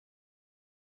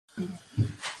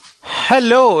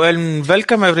Hello and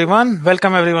welcome everyone.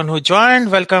 Welcome everyone who joined.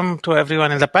 Welcome to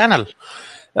everyone in the panel.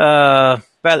 The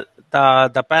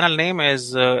panel name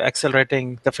is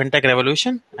Accelerating the FinTech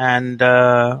Revolution, and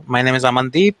my name is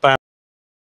Amandeep.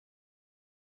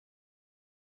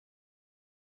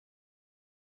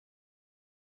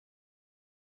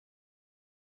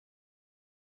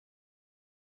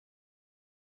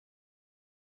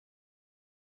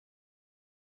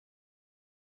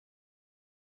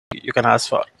 You can ask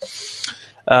for.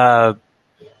 Uh,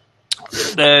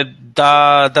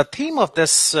 the theme of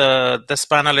this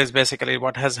panel is basically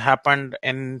what has happened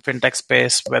in fintech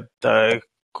space with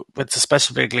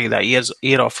specifically the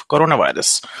year of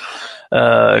coronavirus.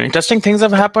 Interesting things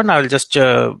have happened. I will just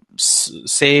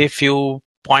say a few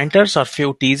pointers or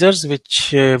few teasers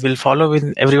which will follow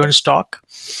in everyone's talk.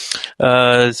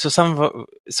 So some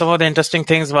of the interesting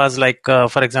things was like,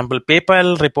 for example,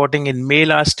 PayPal reporting in May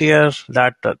last year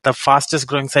that the fastest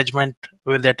growing segment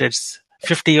with that it's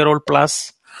 50-year-old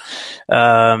plus.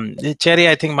 Cherie,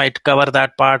 I think, might cover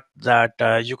that part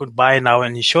that you could buy now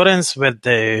an insurance with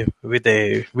a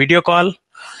video call,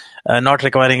 not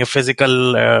requiring a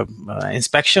physical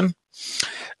inspection.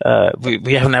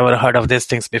 We have never heard of these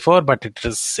things before, but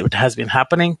it has been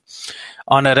happening.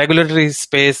 On a regulatory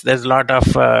space, there's a lot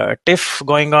of tiff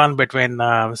going on between,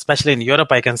 especially in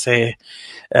Europe, I can say,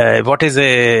 what is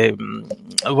an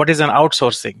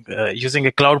outsourcing? Using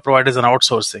a cloud provider is an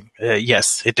outsourcing.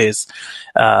 Yes, it is.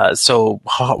 So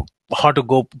how to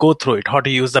go through it? How to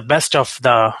use the best of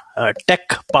the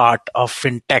tech part of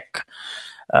fintech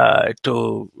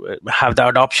to have the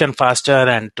adoption faster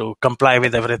and to comply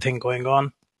with everything going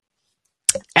on,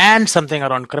 and something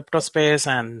around crypto space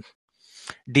and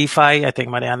DeFi. I think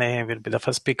Maryanne will be the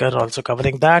first speaker also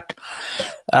covering that.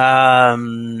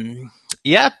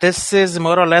 Yeah, this is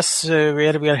more or less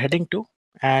where we are heading to.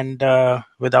 And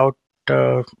without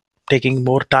taking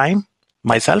more time,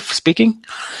 myself speaking,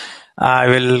 I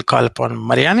will call upon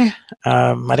Maryanne.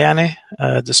 Maryanne,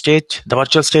 the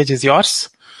virtual stage is yours.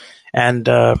 And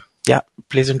yeah,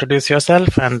 please introduce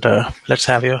yourself and let's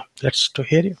to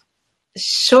hear you.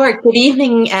 Sure. Good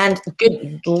evening and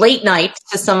good late night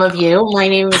to some of you. My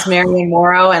name is Maryanne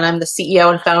Morrow, and I'm the CEO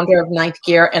and founder of Ninth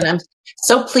Gear. And I'm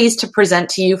so pleased to present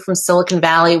to you from Silicon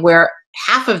Valley, where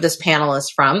half of this panel is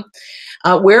from.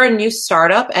 We're a new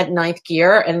startup at Ninth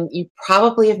Gear, and you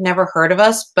probably have never heard of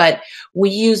us, but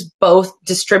we use both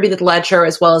distributed ledger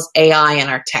as well as AI in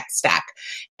our tech stack.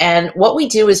 And what we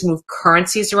do is move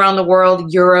currencies around the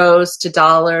world, euros to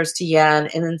dollars to yen,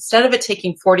 and instead of it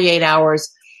taking 48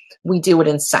 hours, we do it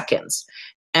in seconds.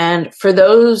 And for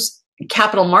those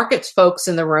capital markets folks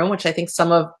in the room, which I think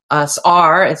some of us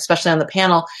are, especially on the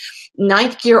panel,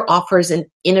 Ninth Gear offers an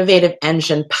innovative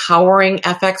engine powering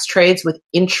FX trades with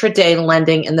intraday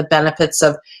lending and the benefits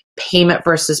of payment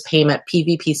versus payment,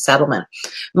 PVP settlement.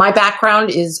 My background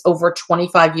is over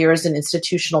 25 years in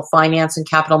institutional finance and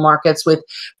capital markets with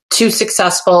two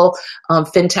successful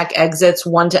fintech exits,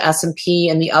 one to S&P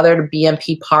and the other to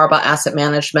BNP Paribas Asset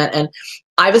Management. And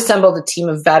I've assembled a team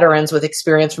of veterans with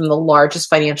experience from the largest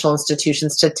financial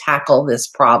institutions to tackle this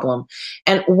problem.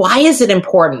 And why is it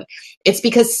important? It's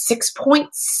because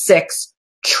 $6.6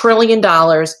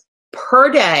 trillion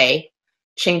per day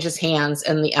changes hands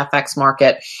in the FX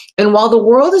market. And while the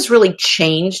world has really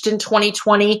changed in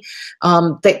 2020,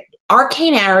 the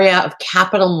arcane area of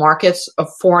capital markets, of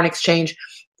foreign exchange,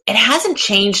 it hasn't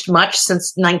changed much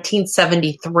since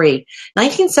 1973.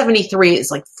 1973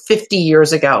 is like 50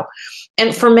 years ago.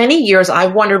 And for many years,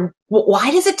 I've wondered,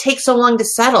 why does it take so long to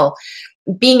settle?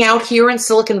 Being out here in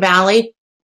Silicon Valley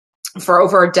for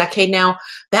over a decade now,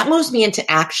 that moves me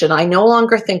into action. I no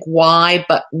longer think why,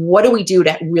 but what do we do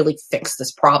to really fix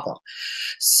this problem?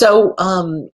 So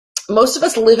most of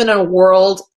us live in a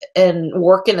world and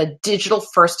work in a digital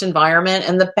first environment,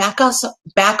 and the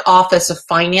back office of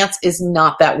finance is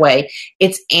not that way.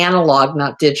 It's analog,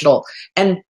 not digital.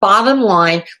 And bottom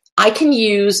line, I can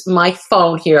use my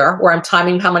phone here where I'm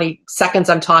timing how many seconds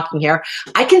I'm talking here.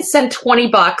 I can send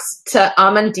 $20 to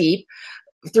Amandeep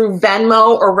through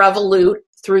Venmo or Revolut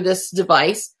through this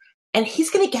device, and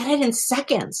he's going to get it in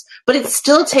seconds. But it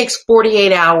still takes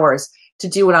 48 hours to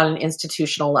do it on an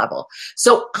institutional level.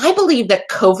 So I believe that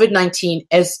COVID-19,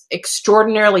 as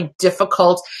extraordinarily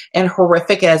difficult and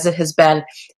horrific as it has been,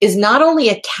 is not only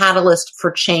a catalyst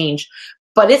for change,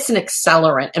 but it's an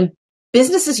accelerant. And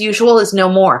business as usual is no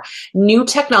more. New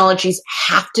technologies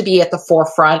have to be at the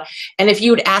forefront. And if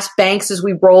you had asked banks as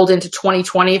we rolled into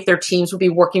 2020 if their teams would be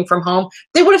working from home,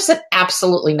 they would have said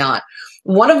absolutely not.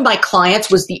 One of my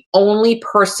clients was the only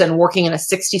person working in a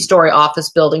 60-story office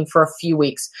building for a few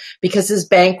weeks because his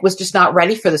bank was just not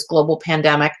ready for this global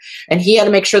pandemic, and he had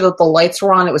to make sure that the lights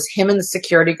were on. It was him and the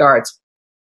security guards.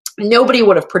 Nobody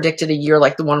would have predicted a year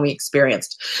like the one we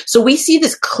experienced. So we see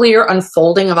this clear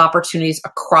unfolding of opportunities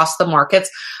across the markets.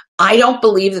 I don't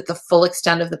believe that the full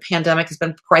extent of the pandemic has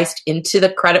been priced into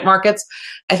the credit markets.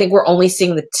 I think we're only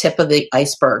seeing the tip of the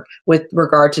iceberg with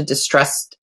regard to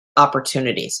distressed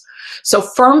opportunities. So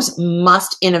firms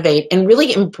must innovate and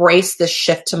really embrace this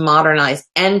shift to modernize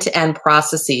end-to-end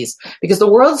processes because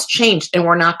the world's changed and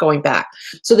we're not going back.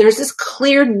 So there's this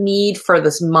clear need for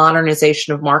this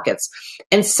modernization of markets.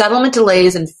 And settlement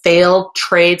delays and failed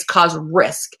trades cause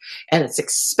risk, and it's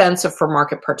expensive for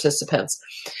market participants.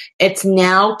 It's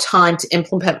now time to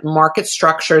implement market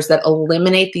structures that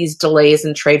eliminate these delays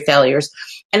and trade failures.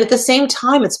 And at the same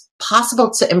time, it's possible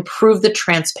to improve the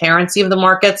transparency of the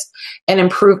markets and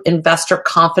improve investor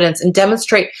confidence and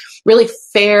demonstrate really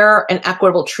fair and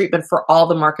equitable treatment for all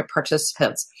the market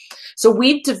participants. So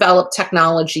we've developed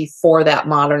technology for that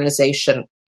modernization.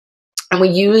 And we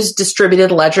use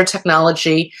distributed ledger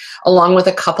technology along with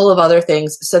a couple of other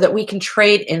things so that we can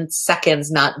trade in seconds,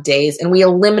 not days, and we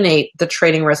eliminate the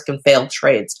trading risk and failed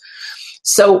trades.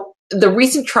 So the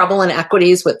recent trouble in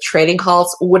equities with trading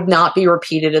halts would not be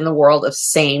repeated in the world of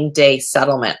same-day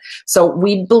settlement. So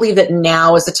we believe that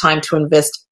now is the time to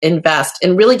invest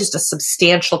in really just a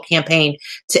substantial campaign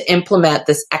to implement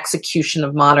this execution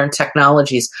of modern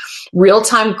technologies.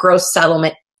 Real-time gross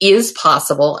settlement is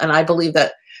possible, and I believe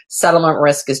that settlement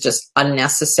risk is just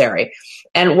unnecessary.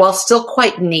 And while still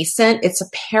quite nascent, it's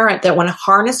apparent that when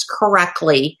harnessed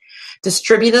correctly,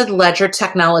 distributed ledger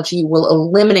technology will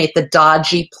eliminate the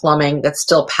dodgy plumbing that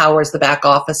still powers the back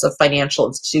office of financial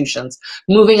institutions,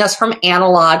 moving us from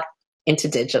analog into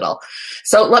digital.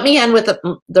 So let me end with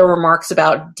the remarks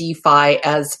about DeFi.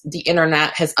 As the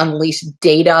internet has unleashed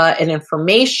data and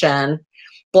information,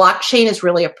 blockchain is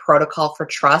really a protocol for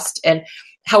trust. And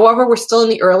however, we're still in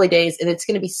the early days, and it's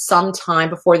going to be some time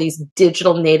before these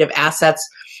digital native assets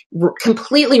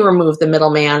completely remove the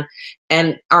middleman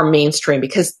and are mainstream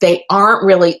because they aren't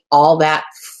really all that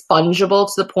fungible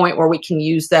to the point where we can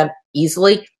use them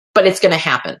easily, but it's going to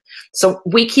happen. So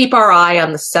we keep our eye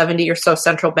on the 70 or so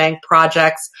central bank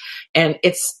projects, and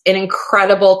it's an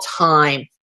incredible time,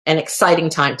 an exciting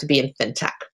time to be in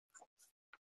FinTech.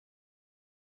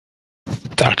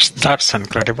 That's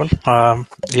incredible.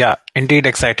 Yeah, indeed,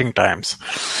 exciting times.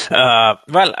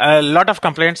 Well, a lot of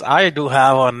complaints I do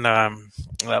have on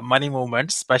money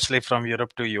movements, especially from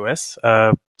Europe to US.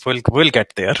 We'll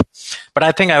get there, but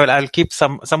I think I'll keep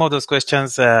some of those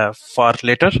questions for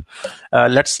later.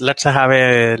 Let's have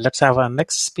a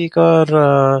next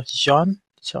speaker.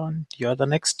 John, you're the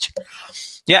next.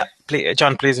 Yeah, please,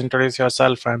 John, please introduce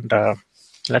yourself and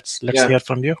let's hear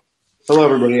from you. Hello,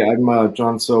 everybody. I'm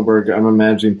John Soberg. I'm a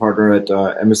managing partner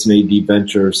at MS&AD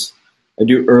Ventures. I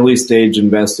do early stage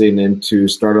investing into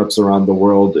startups around the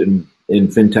world in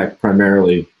FinTech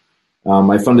primarily.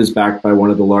 My fund is backed by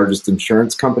one of the largest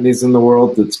insurance companies in the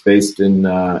world that's based in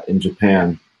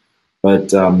Japan.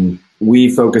 But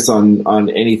we focus on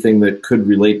anything that could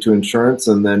relate to insurance.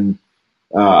 And then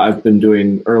I've been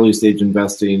doing early stage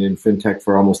investing in FinTech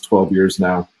for almost 12 years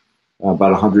now,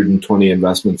 about 120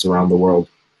 investments around the world.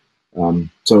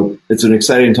 So it's an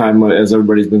exciting time, as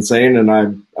everybody's been saying, and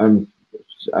I'm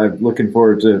looking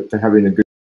forward to having a good.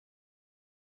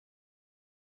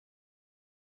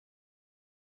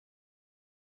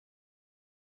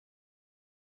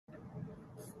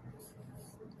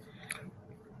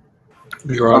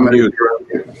 You're on mute.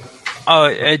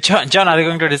 Oh, John, are you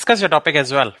going to discuss your topic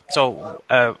as well? So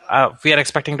we are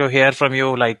expecting to hear from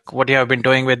you, like what you have been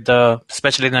doing with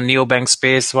especially in the neobank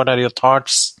space. What are your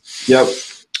thoughts? Yep.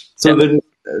 So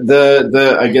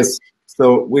the I guess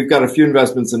so. We've got a few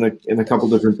investments in a couple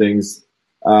different things.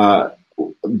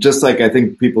 Just like I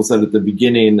think people said at the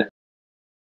beginning.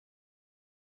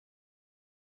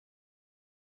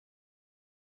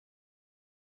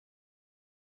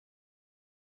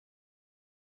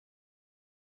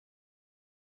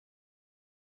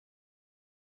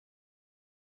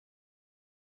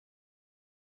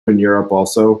 In Europe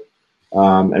also,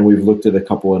 and we've looked at a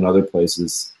couple in other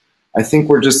places. I think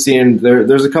we're just seeing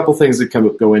there's a couple things that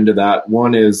go into that.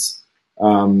 One is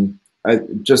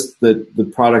just that the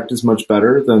product is much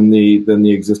better than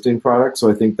the existing product. So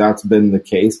I think that's been the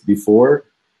case before.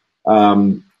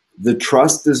 The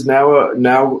trust is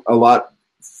now a lot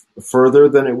further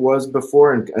than it was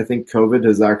before, and I think COVID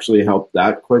has actually helped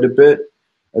that quite a bit.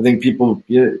 I think people,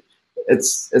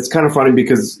 it's kind of funny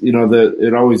because,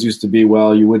 it always used to be,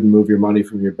 well, you wouldn't move your money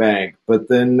from your bank, but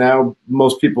then now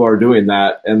most people are doing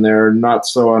that and they're not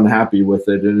so unhappy with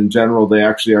it. And in general, they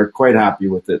actually are quite happy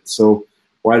with it. So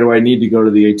why do I need to go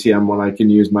to the ATM when I can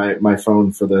use my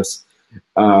phone for this?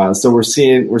 So we're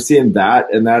seeing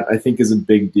that, and that I think is a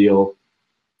big deal.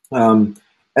 And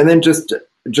then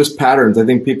just patterns. I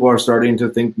think people are starting to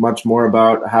think much more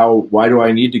about why do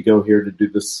I need to go here to do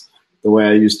this the way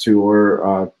I used to,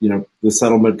 or the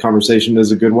settlement conversation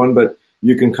is a good one, but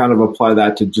you can kind of apply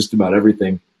that to just about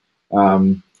everything.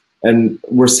 And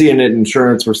we're seeing it in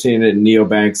insurance, we're seeing it in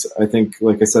neobanks. I think,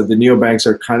 like I said, the neobanks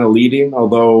are kind of leading,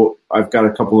 although I've got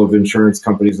a couple of insurance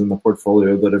companies in the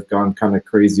portfolio that have gone kind of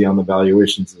crazy on the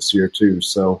valuations this year too.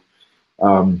 So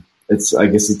I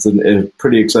guess it's a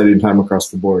pretty exciting time across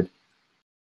the board.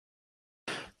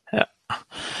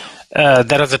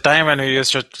 There was a time when we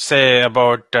used to say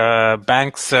about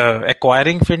banks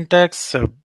acquiring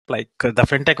fintechs, like the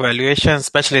fintech valuations,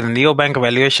 especially the neobank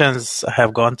valuations,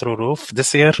 have gone through roof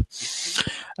this year.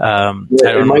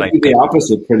 It might be the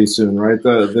opposite pretty soon, right?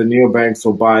 The neobanks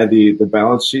will buy the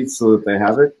balance sheets so that they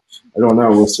have it. I don't know.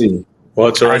 We'll see. Well,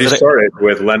 it's already started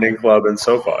with Lending Club and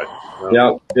SoFi.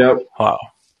 Yep. Wow.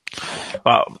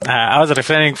 I was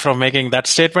refraining from making that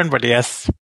statement, but yes,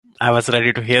 I was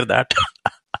ready to hear that.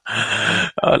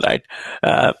 All right.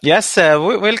 Yes,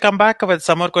 we'll come back with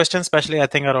some more questions, especially I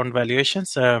think around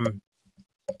valuations.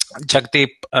 Jagdeep,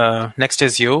 next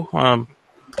is you.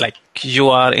 Like you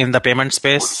are in the payment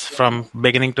space from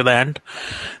beginning to the end.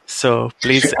 So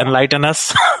please enlighten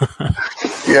us.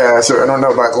 Yeah, so I don't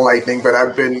know about lightning, but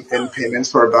I've been in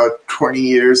payments for about 20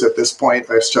 years at this point.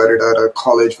 I started out of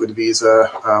college with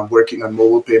Visa, working on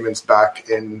mobile payments back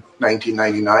in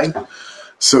 1999.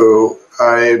 So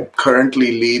I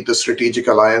currently lead the strategic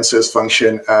alliances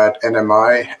function at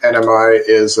NMI. NMI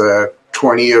is a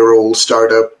 20-year-old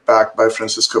startup backed by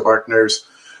Francisco Partners.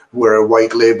 We're a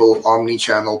white label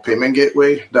omni-channel payment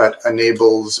gateway that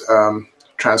enables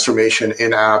transformation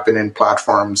in-app and in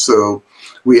platforms. So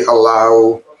we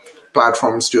allow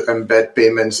platforms to embed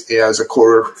payments as a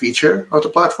core feature of the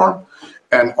platform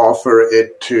and offer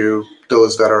it to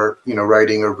those that are,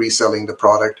 writing or reselling the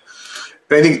product.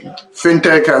 I think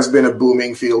FinTech has been a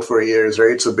booming field for years,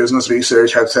 right? So business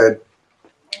research had said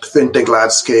FinTech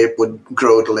landscape would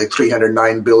grow to like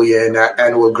 309 billion,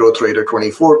 annual growth rate of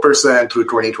 24% through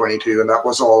 2022. And that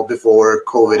was all before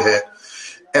COVID hit.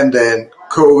 And then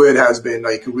COVID has been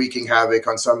like wreaking havoc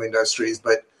on some industries,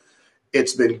 but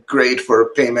it's been great for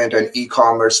payment and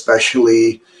e-commerce,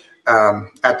 especially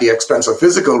at the expense of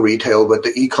physical retail. But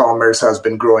the e-commerce has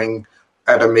been growing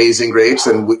at amazing rates,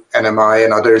 and NMI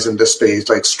and others in this space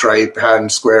like Stripe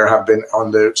and Square have been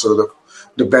on the sort of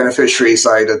the beneficiary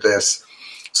side of this.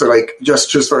 So like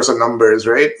just for some numbers,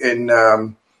 right?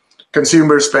 In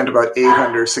consumers spent about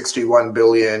 861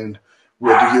 billion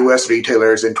with US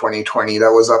retailers in 2020.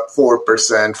 That was up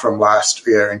 4% from last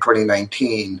year in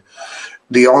 2019.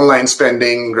 The online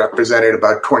spending represented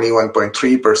about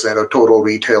 21.3% of total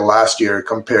retail last year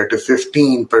compared to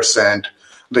 15%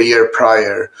 the year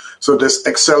prior. So this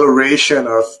acceleration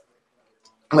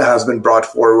has been brought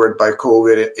forward by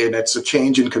COVID, and it's a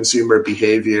change in consumer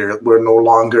behavior. We're no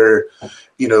longer,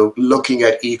 looking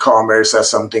at e-commerce as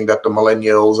something that the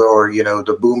millennials or,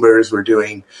 the boomers were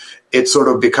doing. It's sort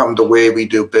of become the way we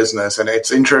do business. And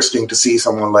it's interesting to see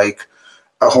someone like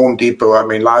a Home Depot. I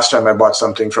mean, last time I bought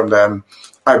something from them,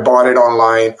 I bought it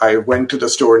online. I went to the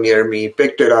store near me,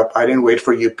 picked it up. I didn't wait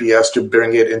for UPS to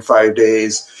bring it in 5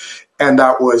 days. And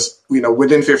that was,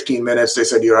 within 15 minutes, they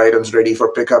said, your item's ready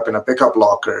for pickup in a pickup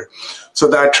locker. So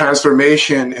that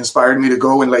transformation inspired me to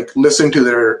go and listen to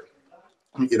their,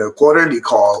 quarterly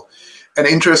call. An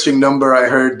interesting number I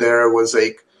heard there was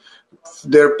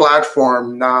their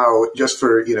platform now, just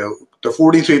for, the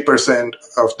 43%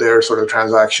 of their sort of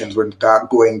transactions were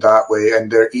going that way.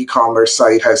 And their e-commerce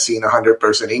site has seen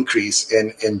 100% increase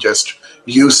in just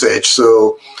usage.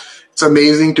 So it's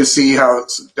amazing to see how,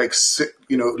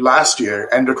 last year,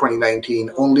 end of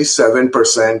 2019, only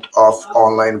 7% of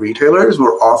online retailers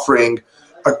were offering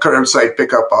a curbside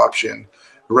pickup option.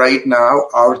 Right now,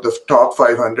 out of the top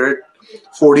 500,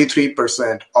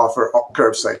 43% offer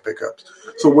curbside pickups.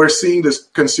 So we're seeing this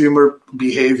consumer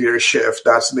behavior shift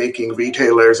that's making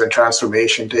retailers and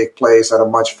transformation take place at a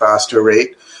much faster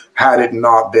rate had it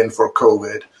not been for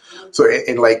COVID. So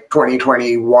in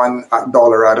 2020,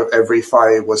 $1 out of every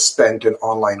 5 was spent in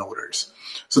online orders.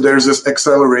 So there's this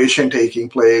acceleration taking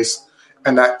place,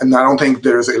 and I don't think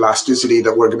there's elasticity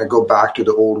that we're going to go back to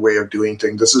the old way of doing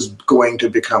things. This is going to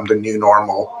become the new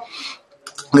normal.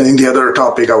 I think the other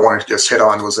topic I wanted to just hit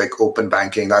on was open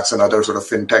banking. That's another sort of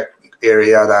FinTech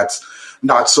area that's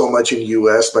not so much in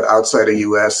US, but outside of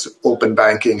US, open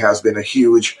banking has been a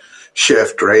huge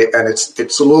shift, right? And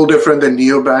it's a little different than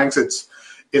neobanks.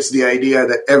 It's the idea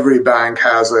that every bank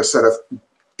has a set of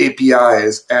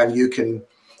APIs and you can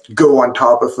go on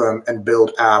top of them and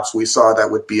build apps. We saw that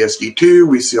with BSD2.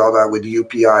 We saw that with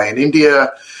UPI in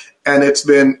India. And it's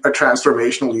been a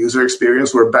transformational user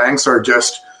experience where banks are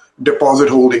just deposit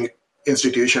holding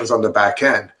institutions on the back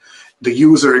end. The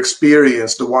user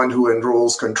experience, the one who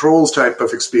enrolls, controls type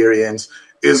of experience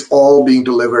is all being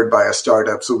delivered by a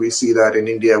startup. So we see that in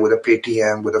India with a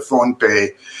Paytm, with a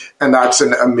PhonePe, and that's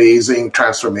an amazing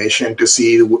transformation to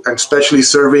see, and especially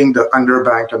serving the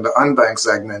underbanked and the unbanked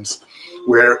segments,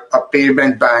 where a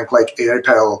payment bank like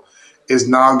Airtel is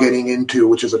now getting into,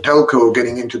 which is a telco,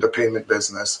 getting into the payment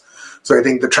business. So I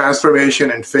think the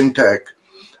transformation in FinTech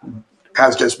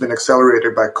has just been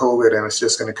accelerated by COVID, and it's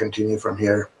just going to continue from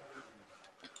here.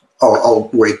 I'll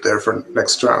wait there for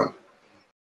next round.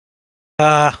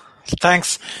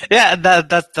 Thanks. Yeah,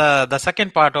 the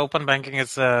second part, open banking,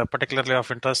 is particularly of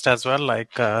interest as well.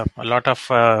 Like a lot of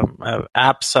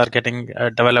apps are getting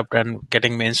developed and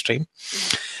getting mainstream.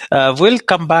 We'll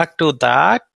come back to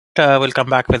that. We'll come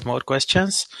back with more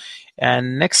questions.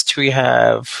 And next we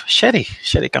have Cherie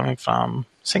coming from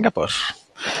Singapore.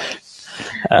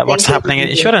 What's happening in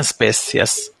insurance space?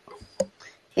 Yes.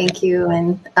 Thank you.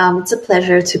 And it's a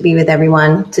pleasure to be with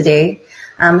everyone today.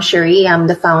 I'm Cherie. I'm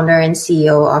the founder and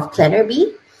CEO of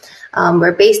Plannerbee.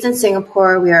 We're based in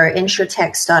Singapore. We are an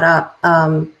insurtech startup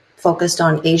focused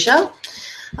on Asia.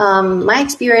 My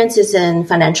experience is in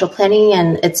financial planning,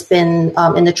 and it's been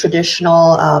in the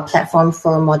traditional platform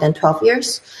for more than 12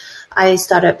 years. I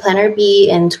started Plannerbee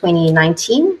in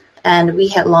 2019, and we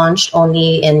had launched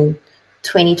only in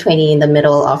 2020 in the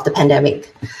middle of the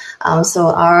pandemic. So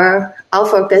our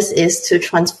focus is to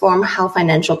transform how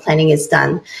financial planning is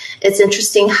done. It's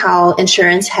interesting how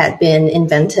insurance had been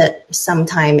invented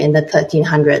sometime in the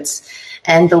 1300s,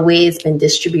 and the way it's been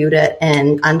distributed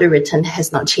and underwritten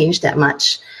has not changed that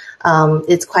much.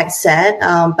 It's quite sad,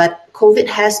 but COVID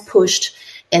has pushed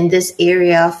in this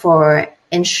area for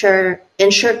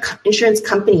insurance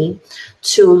company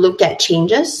to look at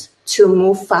changes, to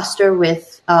move faster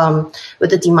with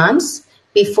the demands.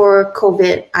 Before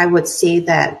COVID, I would say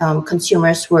that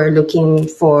consumers were looking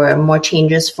for more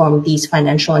changes from these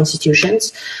financial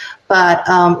institutions, but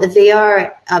they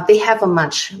have a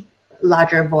much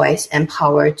larger voice and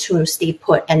power to stay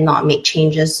put and not make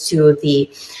changes to the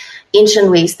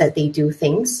ancient ways that they do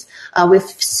things. We've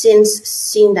since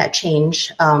seen that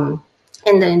change in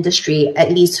the industry,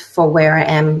 at least for where I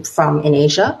am from in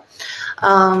Asia.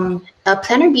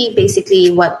 Plannerbee,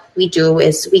 basically what we do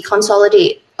is we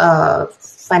consolidate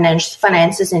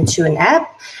finances into an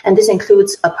app, and this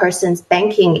includes a person's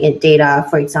banking data,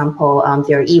 for example,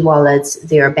 their e-wallets,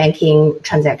 their banking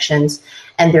transactions,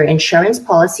 and their insurance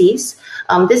policies.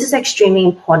 This is extremely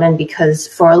important because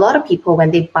for a lot of people,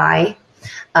 when they buy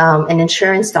an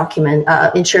insurance document,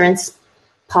 insurance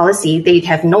policy, they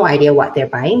have no idea what they're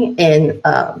buying in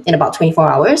about 24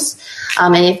 hours.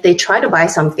 And if they try to buy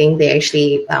something, they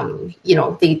actually,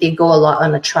 they go a lot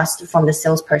on a trust from the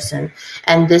salesperson.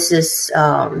 And this is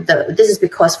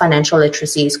because financial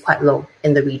literacy is quite low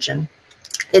in the region.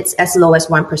 It's as low as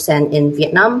 1% in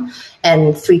Vietnam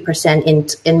and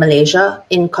 3% in Malaysia,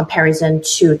 in comparison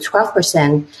to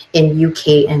 12% in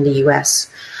UK and the US.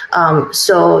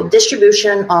 So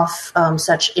distribution of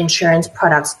such insurance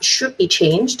products should be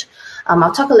changed.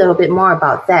 I'll talk a little bit more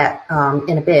about that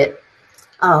in a bit.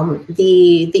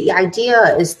 The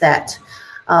idea is that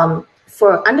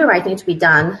for underwriting to be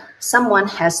done, someone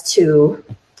has to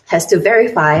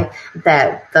verify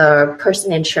that the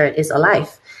person insured is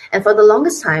alive. And for the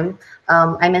longest time,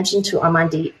 I mentioned to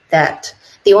Amandeep that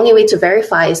the only way to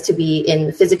verify is to be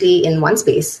physically in one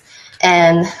space.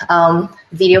 And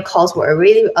video calls were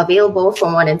already available for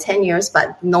more than 10 years,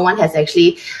 but no one has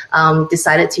actually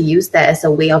decided to use that as a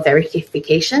way of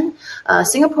verification.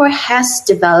 Singapore has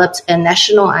developed a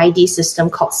national ID system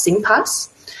called SingPass.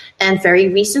 And very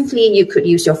recently, you could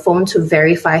use your phone to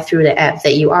verify through the app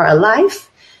that you are alive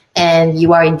and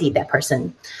you are indeed that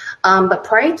person. But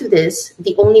prior to this,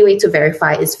 the only way to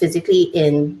verify is physically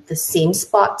in the same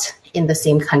spot in the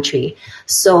same country.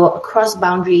 So across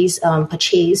boundaries,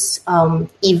 purchase,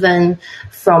 even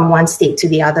from one state to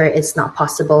the other, it's not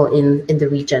possible in the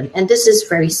region. And this is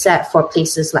very sad for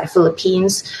places like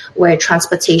Philippines, where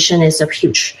transportation is a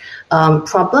huge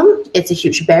problem. It's a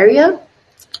huge barrier.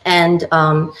 And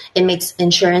it makes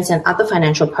insurance and other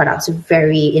financial products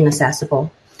very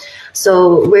inaccessible.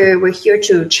 So we're here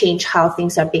to change how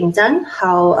things are being done,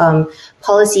 how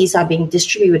policies are being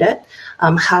distributed,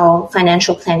 how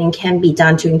financial planning can be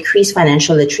done to increase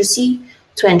financial literacy,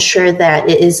 to ensure that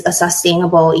it is a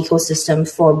sustainable ecosystem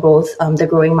for both the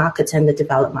growing markets and the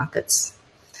developed markets.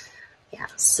 Yeah,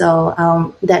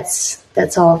 so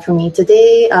that's all for me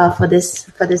today. For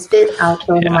this bit, I'll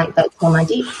throw the mic back to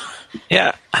Amandeep.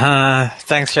 Yeah,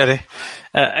 thanks, Cherie.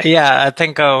 I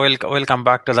think we'll come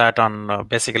back to that on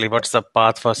basically what's the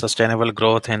path for sustainable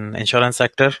growth in insurance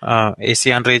sector,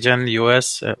 ASEAN region,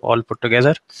 US, all put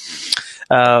together.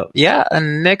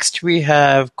 And next we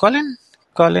have Colin.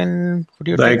 Colin, would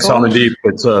you Thanks, Amandeep.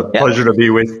 It's a pleasure to be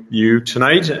with you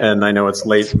tonight, and I know it's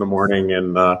late in the morning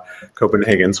in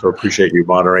Copenhagen, so appreciate you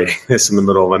moderating this in the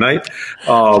middle of the night.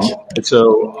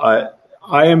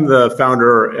 I am the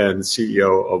founder and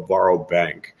CEO of Varo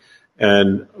Bank,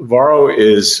 and Varo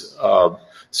is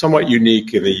somewhat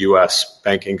unique in the U.S.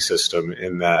 banking system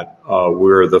in that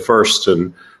we're the first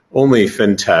and only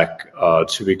FinTech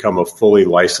to become a fully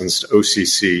licensed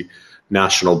OCC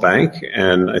national bank.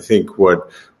 And I think what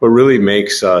really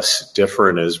makes us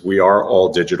different is we are all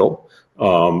digital.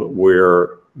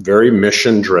 We're very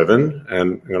mission driven,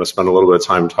 and I'm going to spend a little bit of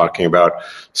time talking about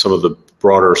some of the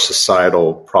broader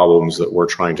societal problems that we're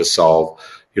trying to solve.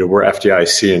 We're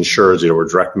FDIC insured, we're a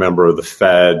direct member of the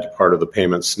Fed, part of the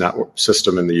payments network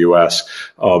system in the US.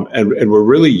 And we're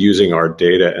really using our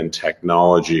data and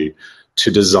technology to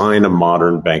design a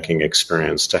modern banking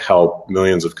experience to help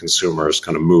millions of consumers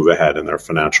kind of move ahead in their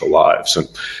financial lives. And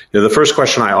the first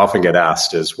question I often get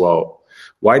asked is, well,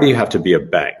 why do you have to be a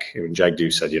bank? And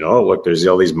Jagdeep said, look, there's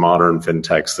all these modern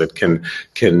fintechs that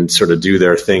can sort of do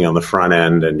their thing on the front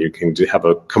end, and you can have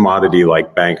a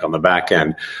commodity-like bank on the back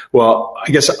end. Well, I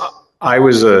guess I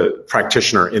was a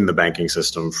practitioner in the banking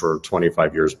system for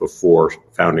 25 years before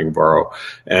founding Varo.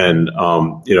 And,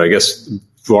 I guess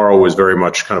Varo was very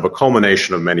much kind of a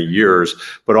culmination of many years,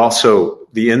 but also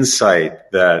the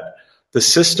insight that the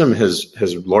system has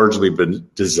largely been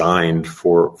designed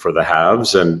for the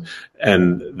haves, and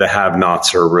the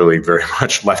have-nots are really very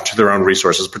much left to their own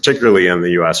resources, particularly in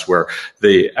the U.S., where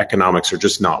the economics are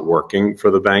just not working for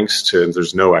the banks.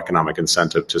 There's no economic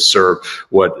incentive to serve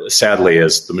what sadly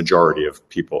is the majority of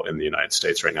people in the United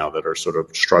States right now that are sort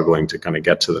of struggling to kind of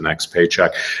get to the next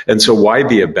paycheck. And so why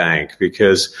be a bank?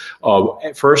 Because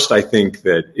first, I think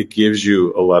that it gives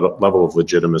you a level of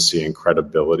legitimacy and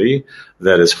credibility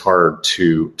that is hard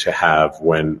to have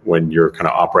when you're kind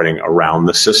of operating around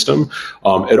the system.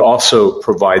 It also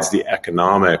provides the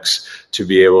economics to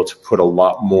be able to put a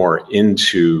lot more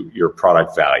into your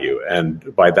product value.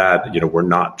 And by that, we're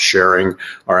not sharing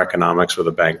our economics with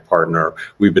a bank partner.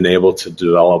 We've been able to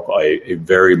develop a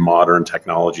very modern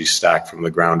technology stack from the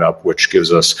ground up, which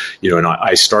gives us, and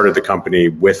I started the company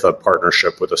with a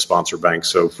partnership with a sponsor bank.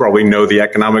 So probably know the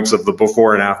economics of the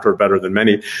before and after better than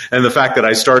many. And the fact that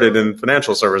I started in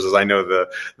financial services, I know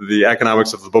the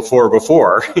economics of the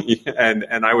before.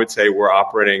 and I would say we're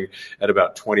operating at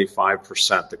about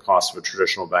 25% the cost of a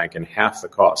traditional bank and half the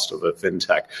cost of a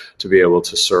fintech to be able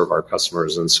to serve our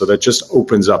customers. And so that just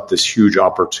opens up this huge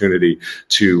opportunity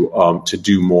to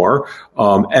do more.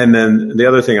 And then the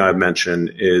other thing I've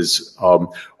mentioned is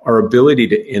our ability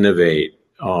to innovate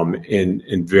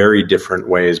in very different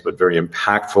ways, but very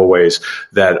impactful ways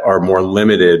that are more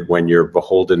limited when you're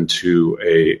beholden to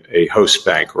a host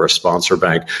bank or a sponsor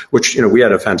bank, which, we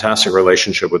had a fantastic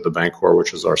relationship with the Bancorp,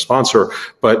 which is our sponsor,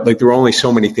 but there were only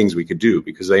so many things we could do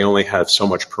because they only have so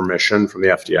much permission from the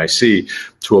FDIC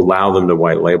to allow them to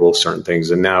white label certain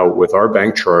things. And now with our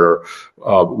bank charter,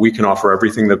 we can offer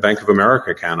everything that Bank of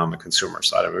America can on the consumer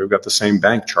side. I mean, we've got the same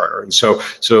bank charter. And so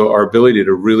our ability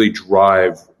to really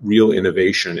drive real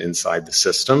innovation inside the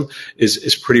system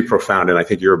is pretty profound. And I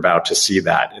think you're about to see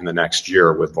that in the next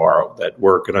year with Varo, that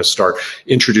we're going to start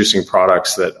introducing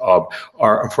products that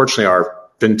are unfortunately our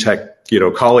fintech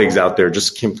colleagues out there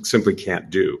just simply can't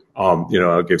do.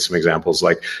 I'll give some examples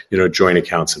like, joint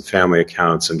accounts and family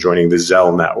accounts and joining the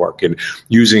Zelle network and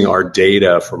using our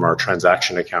data from our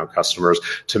transaction account customers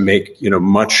to make,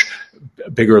 much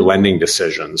bigger lending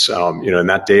decisions. And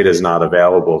that data is not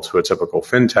available to a typical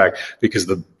fintech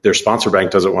because their sponsor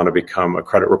bank doesn't want to become a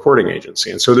credit reporting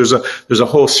agency. And so there's a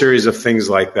whole series of things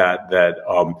like that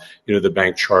the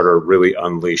bank charter really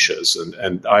unleashes.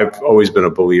 And I've always been a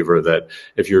believer that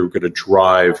if you're going to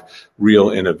drive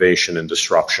real innovation and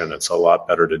disruption, it's a lot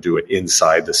better to do it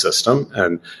inside the system.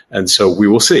 And so we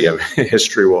will see. I mean,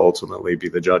 history will ultimately be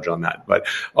the judge on that. But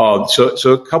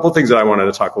so a couple of things that I wanted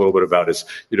to talk a little bit about is,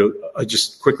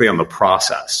 just quickly on the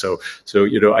process. So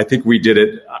I think we did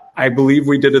it. I believe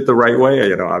we did it the right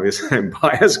way. Obviously I'm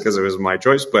biased because it was my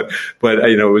choice, but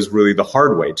it was really the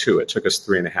hard way too. It took us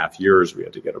 3.5 years. We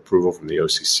had to get approval from the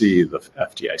OCC, the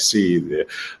FDIC,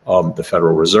 the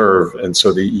Federal Reserve. And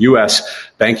so the U.S.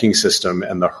 banking system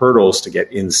and the hurdles to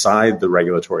get inside the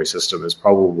regulatory system is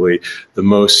probably the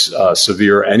most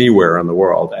severe anywhere in the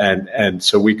world. And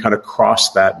so we kind of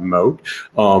crossed that moat.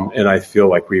 And I feel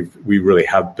like we really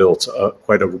have built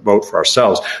quite a moat for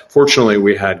ourselves. Fortunately,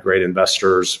 we had great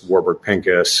investors, Warburg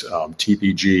Pincus,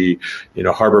 TPG,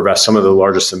 HarborVest, some of the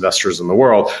largest investors in the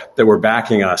world that were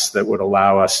backing us that would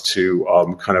allow us to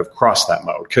kind of cross that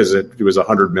moat, because it was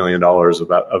 $100 million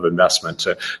of investment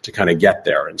to kind of get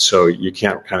there. And so you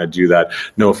can't kind of do that.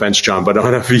 No offense, John, but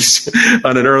on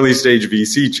an early stage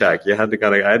VC check, I had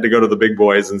to go to the big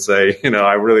boys and say,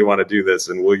 I really want to do this,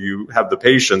 and will you have the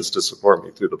patience to support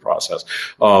me through the process?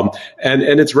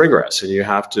 And it's rigorous, and you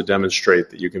have to demonstrate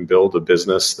that you can build a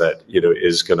business that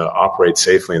is going to operate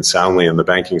safely and soundly in the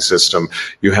banking system.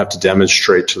 You have to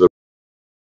demonstrate to the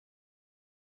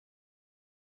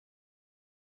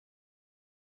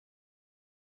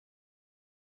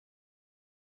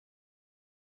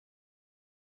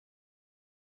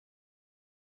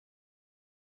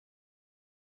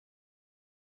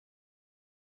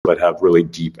that have really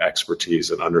deep expertise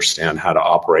and understand how to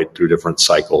operate through different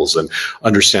cycles and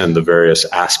understand the various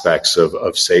aspects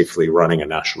of safely running a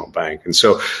national bank. And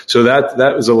so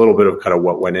that was a little bit of kind of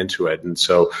what went into it. And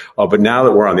so, but now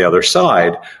that we're on the other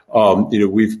side,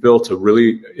 we've built a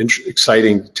really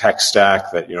exciting tech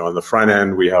stack that, on the front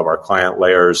end, we have our client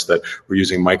layers that we're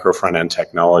using micro front end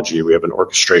technology. We have an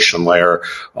orchestration layer,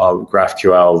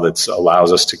 GraphQL, that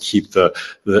allows us to keep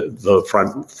the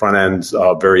front end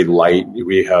very light.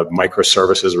 We have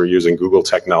microservices. We're using Google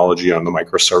technology on the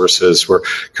microservices. We're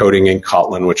coding in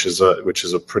Kotlin, which is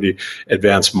a pretty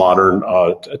advanced modern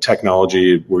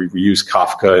technology. We use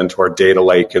Kafka into our data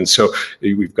lake. And so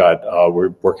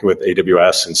we're working with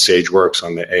AWS and SageWorks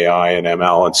on the AI and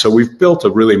ML. And so we've built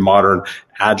a really modern,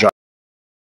 agile.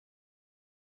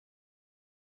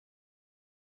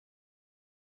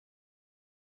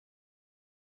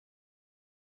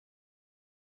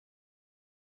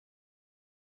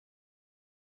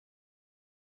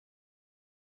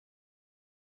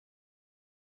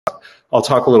 I'll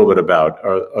talk a little bit about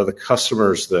are the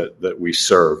customers that we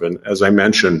serve. And as I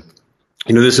mentioned,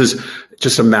 this is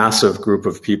just a massive group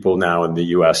of people now in the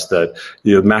U.S. that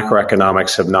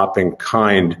macroeconomics have not been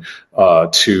kind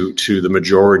to the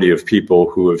majority of people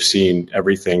who have seen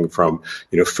everything from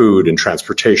food and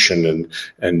transportation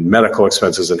and medical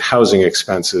expenses and housing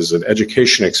expenses and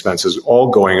education expenses all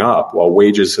going up while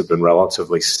wages have been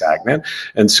relatively stagnant.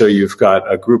 And so you've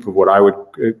got a group of what I would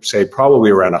say probably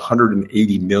around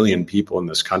 180 million people in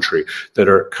this country that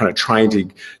are kind of trying to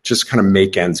just kind of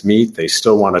make ends meet. They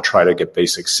still want to try to get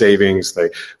basic savings. They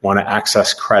want to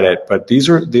access credit, but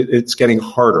it's getting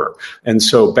harder. And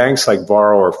so banks like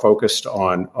Varo are focused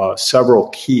on several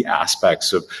key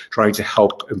aspects of trying to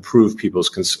help improve people's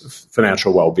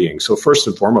financial well-being. So first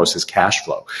and foremost is cash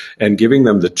flow, and giving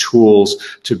them the tools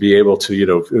to be able to,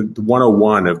 the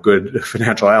 101 of good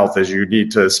financial health is you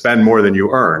need to spend more than you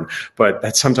earn, but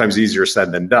that's sometimes easier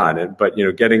said than done. But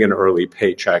getting an early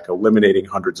paycheck, eliminating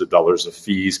hundreds of dollars of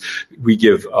fees. We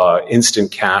give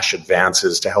instant cash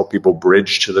advances to help people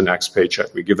bridge to the next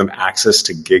paycheck. We give them access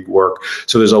to gig work.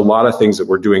 So there's a lot of things that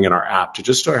we're doing in our app to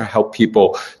just help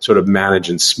people sort of manage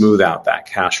and smooth out that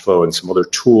cash flow, and some other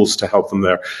tools to help them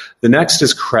there. The next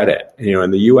is credit.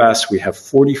 In the U.S., we have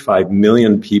 45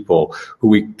 million people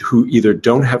who either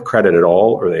don't have credit at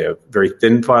all, or they have very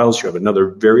thin files. You have another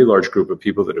very large group of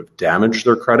people that have damaged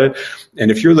their credit.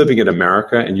 And if you're living in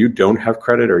America and you don't have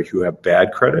credit, or you have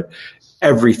bad credit,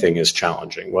 everything is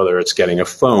challenging, whether it's getting a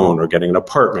phone or getting an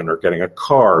apartment or getting a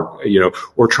car,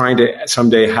 or trying to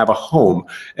someday have a home.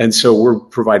 And so we're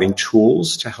providing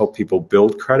tools to help people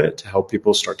build credit, to help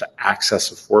people start to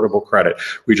access affordable credit.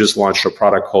 We just launched a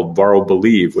product called Varo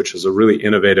Believe, which is a really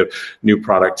innovative new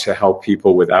product to help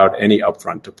people without any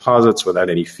upfront deposits, without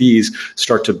any fees,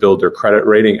 start to build their credit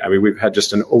rating. I mean, we've had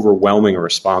just an overwhelming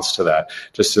response to that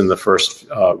just in the first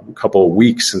couple of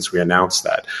weeks since we announced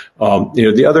that.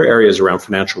 The other areas around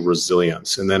financial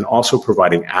resilience, and then also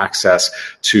providing access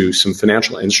to some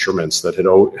financial instruments that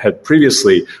had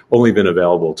previously only been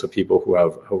available to people who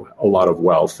have a lot of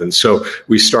wealth. And so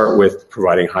we start with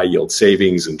providing high yield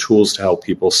savings and tools to help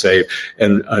people save.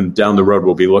 And down the road,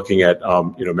 we'll be looking at,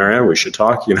 Maryanne, we should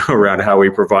talk, around how we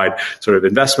provide sort of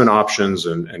investment options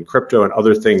and crypto and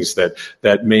other things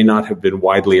that may not have been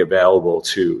widely available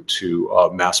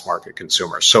to mass market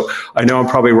consumers. So I know I'm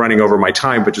probably running over my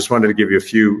time, but just wanted to give you a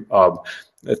few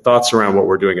thoughts around what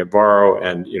we're doing at Varo,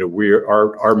 and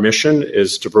our mission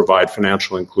is to provide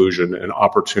financial inclusion and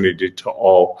opportunity to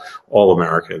all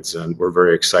Americans, and we're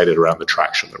very excited around the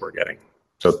traction that we're getting.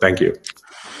 So thank you.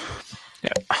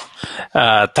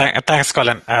 Yeah, thanks,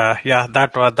 Colin.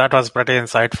 That was pretty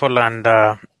insightful,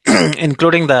 and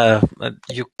including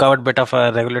you covered a bit of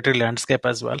a regulatory landscape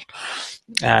as well,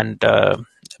 and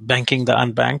banking the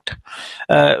unbanked.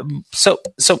 So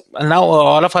now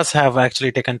all of us have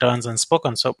actually taken turns and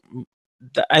spoken. So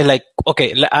I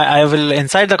will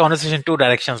inside the conversation two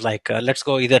directions. Let's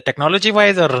go either technology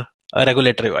wise or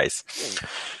regulatory wise.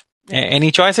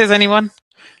 Any choices, anyone?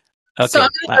 Okay. So I'm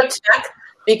going to go tech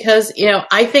because,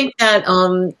 I think that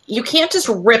you can't just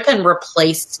rip and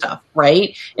replace stuff,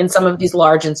 right, in some of these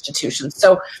large institutions.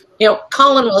 So,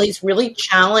 Colin, well, he's really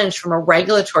challenged from a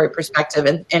regulatory perspective,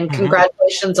 and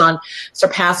congratulations on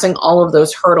surpassing all of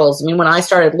those hurdles. I mean, when I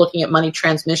started looking at money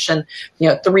transmission,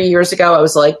 3 years ago, I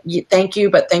was like, thank you,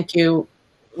 but thank you.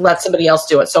 Let somebody else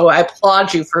do it. So I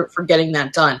applaud you for getting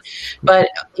that done. But,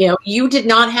 you did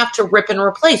not have to rip and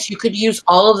replace. You could use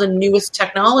all of the newest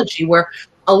technology where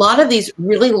a lot of these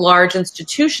really large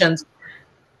institutions,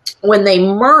 when they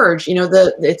merge,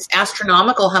 it's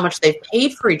astronomical how much they've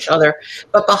paid for each other.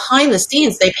 But behind the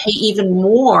scenes, they pay even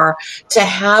more to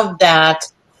have that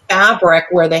fabric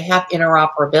where they have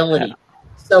interoperability.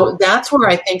 So that's where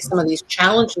I think some of these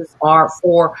challenges are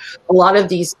for a lot of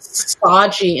these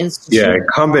stodgy institutions. Yeah,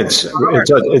 incumbents.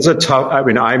 It's a tough. I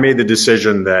mean, I made the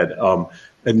decision that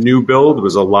a new build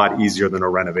was a lot easier than a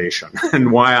renovation,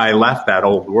 and why I left that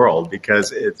old world,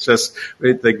 because it's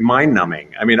like mind numbing.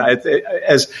 I mean,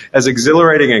 as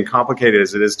exhilarating and complicated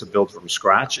as it is to build from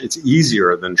scratch, it's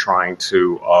easier than trying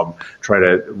to try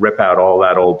to rip out all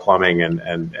that old plumbing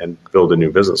and build a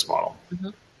new business model.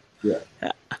 Mm-hmm. Yeah.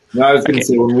 No, I was going to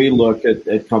say, when we look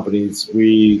at companies,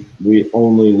 we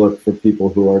only look for people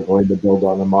who are going to build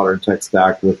on a modern tech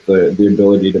stack with the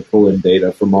ability to pull in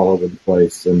data from all over the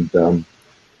place. And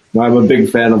I'm a big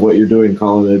fan of what you're doing,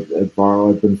 Colin, at Varo.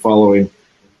 I've been following.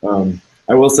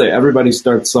 I will say everybody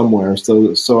starts somewhere.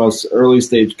 So us early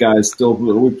stage guys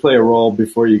we play a role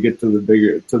before you get to the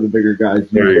bigger guys.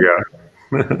 There you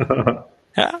go.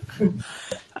 Yeah.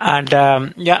 And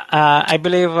I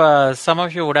believe some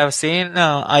of you would have seen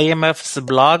IMF's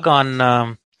blog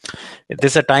on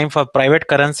this is a time for private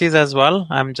currencies as well.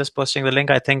 I'm just posting the link.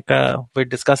 I think we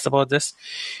discussed about this.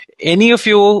 Any of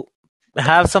you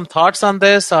have some thoughts on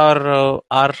this, or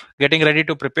are getting ready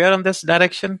to prepare on this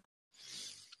direction?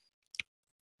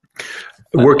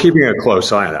 We're keeping a close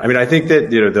eye on it. I mean, I think that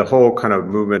the whole kind of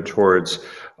movement towards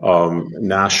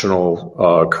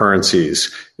national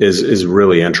currencies is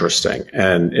really interesting,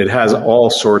 and it has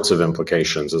all sorts of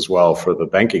implications as well for the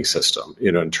banking system.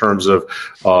 In terms of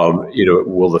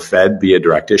will the Fed be a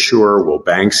direct issuer? Will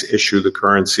banks issue the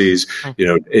currencies?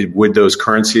 Would those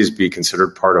currencies be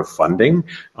considered part of funding?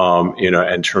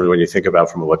 In terms of when you think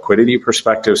about from a liquidity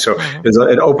perspective, so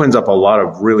it opens up a lot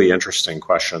of really interesting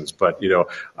questions. But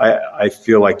I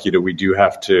feel like we do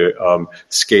have to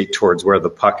skate towards where the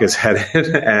puck is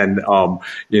headed. And,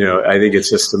 I think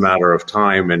it's just a matter of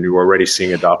time, and you're already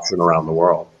seeing adoption around the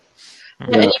world.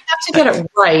 Yeah, and you have to get it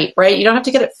right? You don't have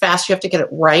to get it fast. You have to get it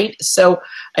right. So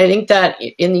I think that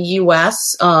in the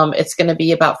U.S., it's going to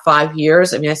be about 5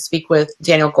 years. I mean, I speak with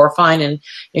Daniel Gorfine, and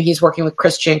he's working with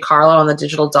Chris Giancarlo on the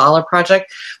Digital Dollar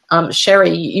Project.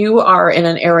 Cherie, you are in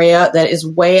an area that is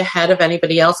way ahead of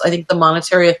anybody else. I think the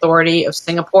Monetary Authority of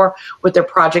Singapore with their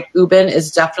Project Ubin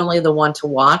is definitely the one to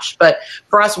watch. But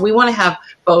for us, we want to have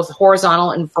both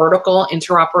horizontal and vertical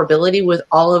interoperability with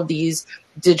all of these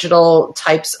digital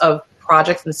types of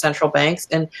projects and central banks,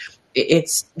 and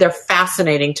they're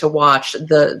fascinating to watch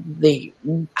the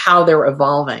how they're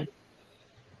evolving.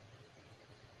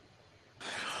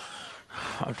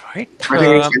 All right.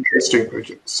 I think it's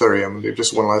interesting. Sorry, Amandeep,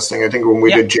 just one last thing. I think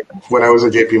when I was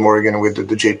at JP Morgan, we did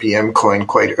the JPM coin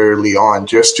quite early on,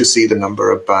 just to see the number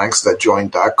of banks that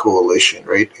joined that coalition,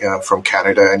 right, from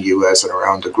Canada and US and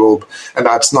around the globe. And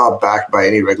that's not backed by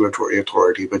any regulatory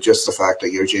authority, but just the fact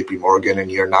that you're JP Morgan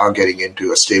and you're now getting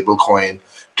into a stable coin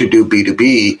to do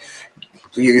B2B,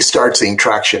 you start seeing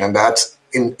traction. And that's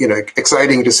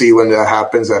exciting to see when that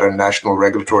happens at a national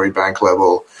regulatory bank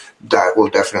level. That will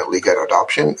definitely get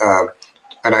adoption.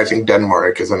 And I think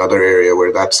Denmark is another area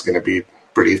where that's going to be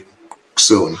pretty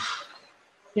soon.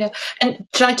 Yeah. And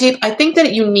Jagdeep, I think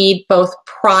that you need both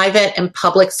private and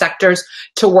public sectors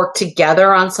to work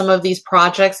together on some of these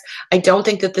projects. I don't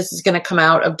think that this is going to come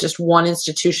out of just one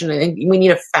institution. I think we need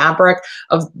a fabric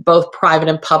of both private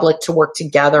and public to work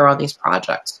together on these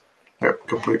projects. Yep,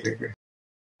 completely agree.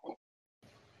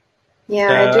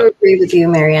 Yeah, I do agree with you,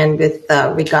 Maryanne, with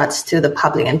regards to the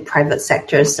public and private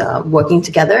sectors working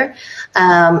together.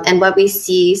 And what we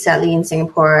see, sadly, in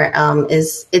Singapore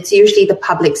is it's usually the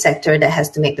public sector that has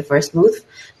to make the first move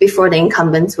before the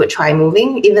incumbents would try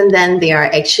moving. Even then, they are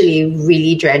actually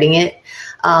really dreading it.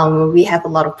 We have a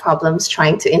lot of problems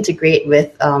trying to integrate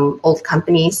with old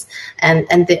companies. And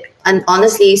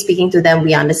honestly, speaking to them,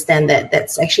 we understand that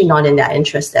that's actually not in their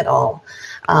interest at all.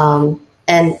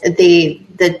 And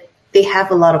they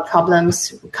have a lot of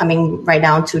problems coming right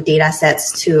down to data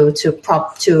sets, to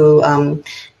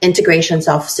integrations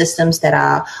of systems that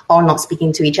are all not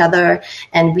speaking to each other.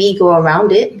 And we go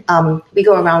around it. We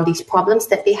go around these problems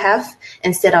that they have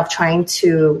instead of trying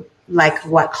to, like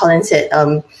what Colin said,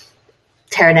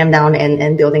 tear them down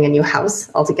and building a new house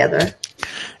altogether.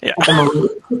 Yeah. At the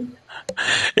moment.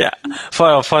 Yeah,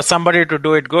 for somebody to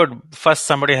do it good, first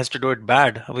somebody has to do it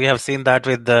bad. We have seen that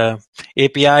with the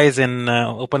APIs in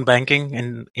open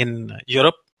banking in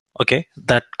Europe. Okay,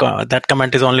 that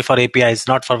comment is only for APIs,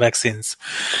 not for vaccines.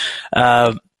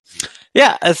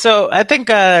 Yeah, so I think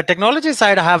technology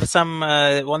side, I have some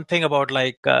one thing about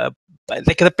like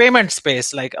the payment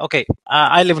space. Like, okay,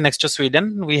 I live next to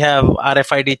Sweden. We have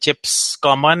RFID chips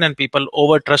common, and people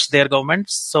overtrust their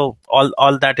governments. So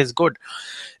all that is good.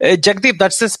 Jagdeep,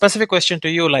 that's a specific question to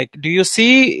you. Like, do you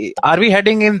see, are we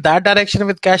heading in that direction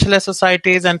with cashless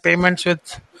societies and payments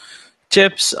with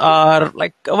chips, or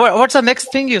like what's the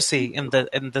next thing you see in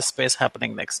this space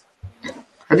happening next?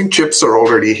 I think chips are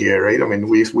already here, right? I mean,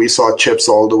 we saw chips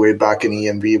all the way back in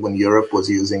EMV when Europe was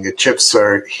using it. Chips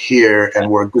are here, and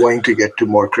we're going to get to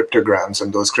more cryptograms,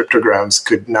 and those cryptograms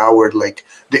could now, like,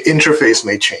 the interface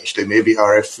may change. They may be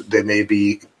RF, they may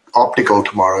be optical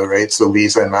tomorrow, right? So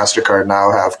Visa and MasterCard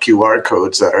now have QR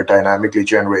codes that are dynamically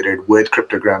generated with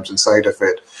cryptograms inside of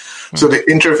it. So the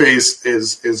interface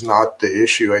is not the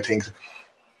issue. I think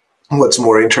what's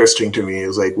more interesting to me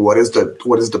is like,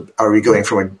 are we going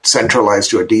from a centralized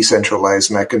to a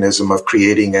decentralized mechanism of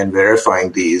creating and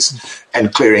verifying these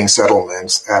and clearing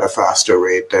settlements at a faster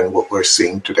rate than what we're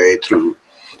seeing today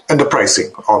and the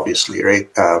pricing, obviously,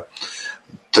 right?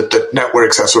 The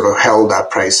networks have sort of held that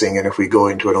pricing. And if we go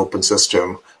into an open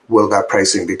system, will that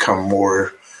pricing become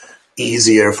more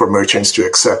easier for merchants to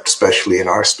accept, especially in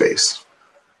our space?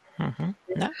 Mm-hmm.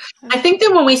 Yeah. I think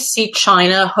that when we see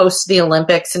China host the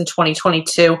Olympics in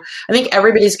 2022, I think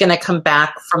everybody's going to come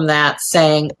back from that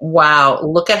saying, wow,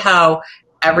 look at how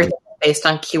everything is based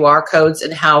on QR codes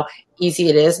and how easy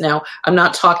it is. Now, I'm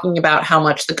not talking about how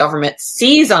much the government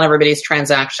sees on everybody's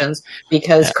transactions,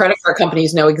 because credit card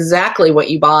companies know exactly what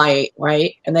you buy,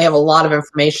 right? And they have a lot of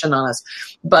information on us.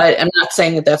 But I'm not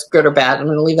saying that that's good or bad. I'm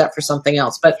going to leave that for something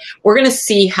else. But we're going to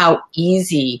see how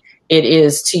easy it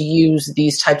is to use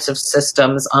these types of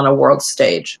systems on a world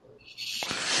stage.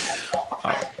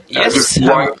 Yes. Just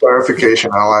one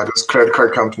clarification I'll add is credit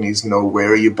card companies know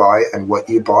where you buy and what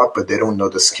you bought, but they don't know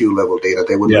the SKU level data.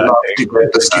 They would love to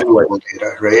get the SKU level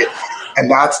data, right?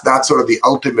 And that's sort of the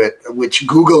ultimate, which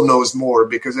Google knows more,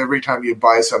 because every time you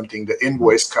buy something, the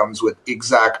invoice comes with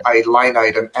exact line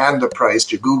item and the price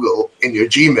to Google in your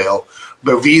Gmail,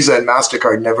 but Visa and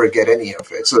MasterCard never get any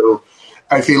of it. So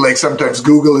I feel like sometimes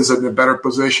Google is in a better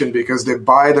position because they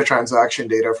buy the transaction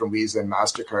data from Visa and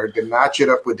MasterCard, they match it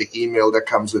up with the email that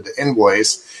comes with the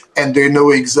invoice, and they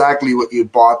know exactly what you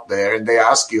bought there, and they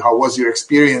ask you, how was your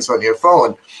experience on your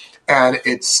phone? And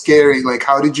it's scary, like,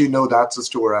 how did you know that's the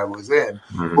store I was in?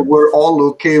 Mm-hmm. But we're all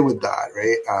okay with that,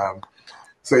 right?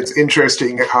 So it's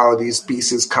interesting how these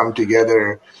pieces come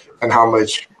together and how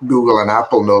much Google and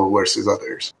Apple know versus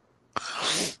others.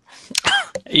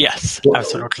 Yes,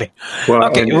 absolutely. Well,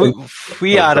 okay,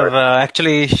 we are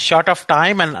actually short of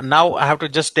time, and now I have to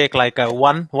just take like a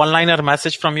one-liner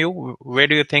message from you. Where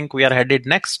do you think we are headed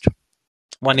next?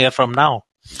 1 year from now,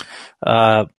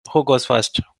 who goes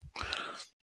first?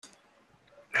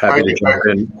 Happy to jump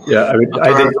in. Yeah, I mean,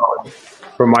 I think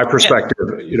from my perspective,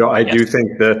 I do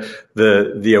think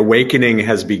the awakening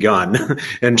has begun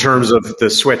in terms of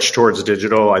the switch towards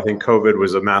digital. I think COVID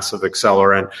was a massive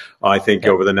accelerant. I think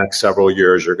over the next several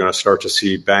years, you're going to start to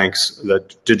see banks, the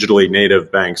digitally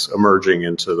native banks, emerging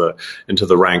into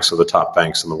the ranks of the top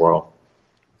banks in the world.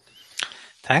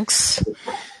 Thanks.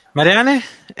 Maryanne,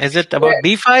 is it about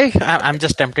DeFi? I'm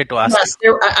just tempted to ask. Yes,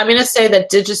 I'm going to say that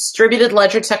distributed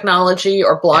ledger technology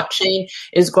or blockchain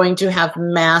is going to have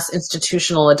mass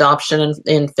institutional adoption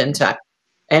in FinTech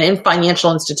and in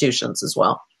financial institutions as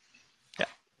well. Yeah,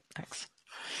 thanks.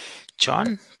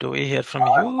 John, do we hear from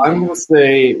you? I'm going to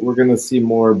say we're going to see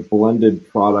more blended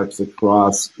products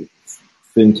across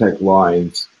FinTech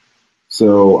lines.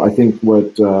 So I think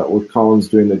what Colin's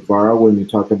doing at Varo, when you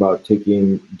talk about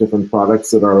taking different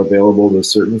products that are available to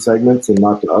certain segments and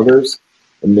not to others,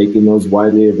 and making those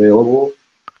widely available.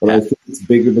 But I think it's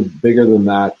bigger than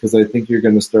that, because I think you're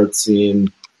going to start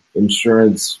seeing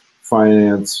insurance,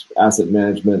 finance, asset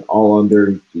management all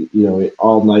under,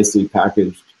 all nicely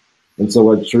packaged. And so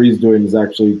what Cherie's doing is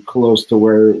actually close to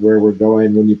where we're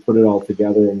going when you put it all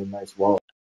together in a nice wallet.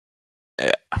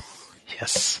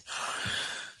 Yes.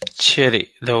 Cherie,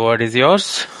 the word is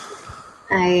yours.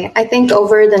 I think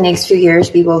over the next few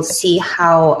years, we will see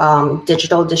how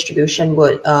digital distribution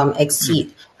would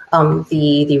exceed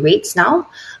the rates now.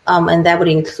 And that would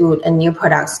include new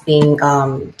products being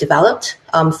developed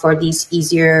for these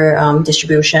easier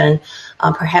distribution,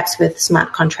 perhaps with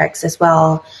smart contracts as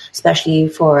well, especially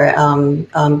for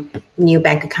new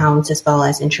bank accounts as well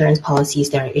as insurance policies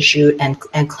that are issued,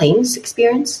 and claims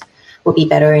experience will be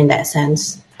better in that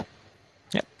sense.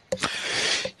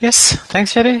 Yes,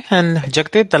 thanks, Cherie. And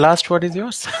Jagdeep, the last word is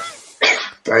yours.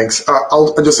 Thanks.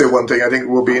 I'll just say one thing. I think it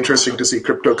will be interesting to see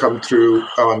crypto come through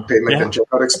on payment and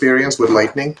checkout experience with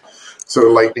Lightning. So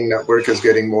Lightning Network is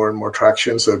getting more and more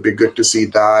traction. So it'd be good to see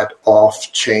that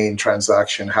off-chain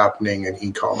transaction happening in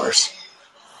e-commerce.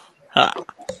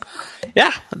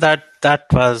 Yeah, that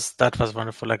was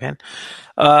wonderful again.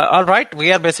 All right,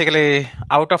 we are basically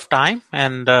out of time,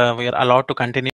 and we are allowed to continue.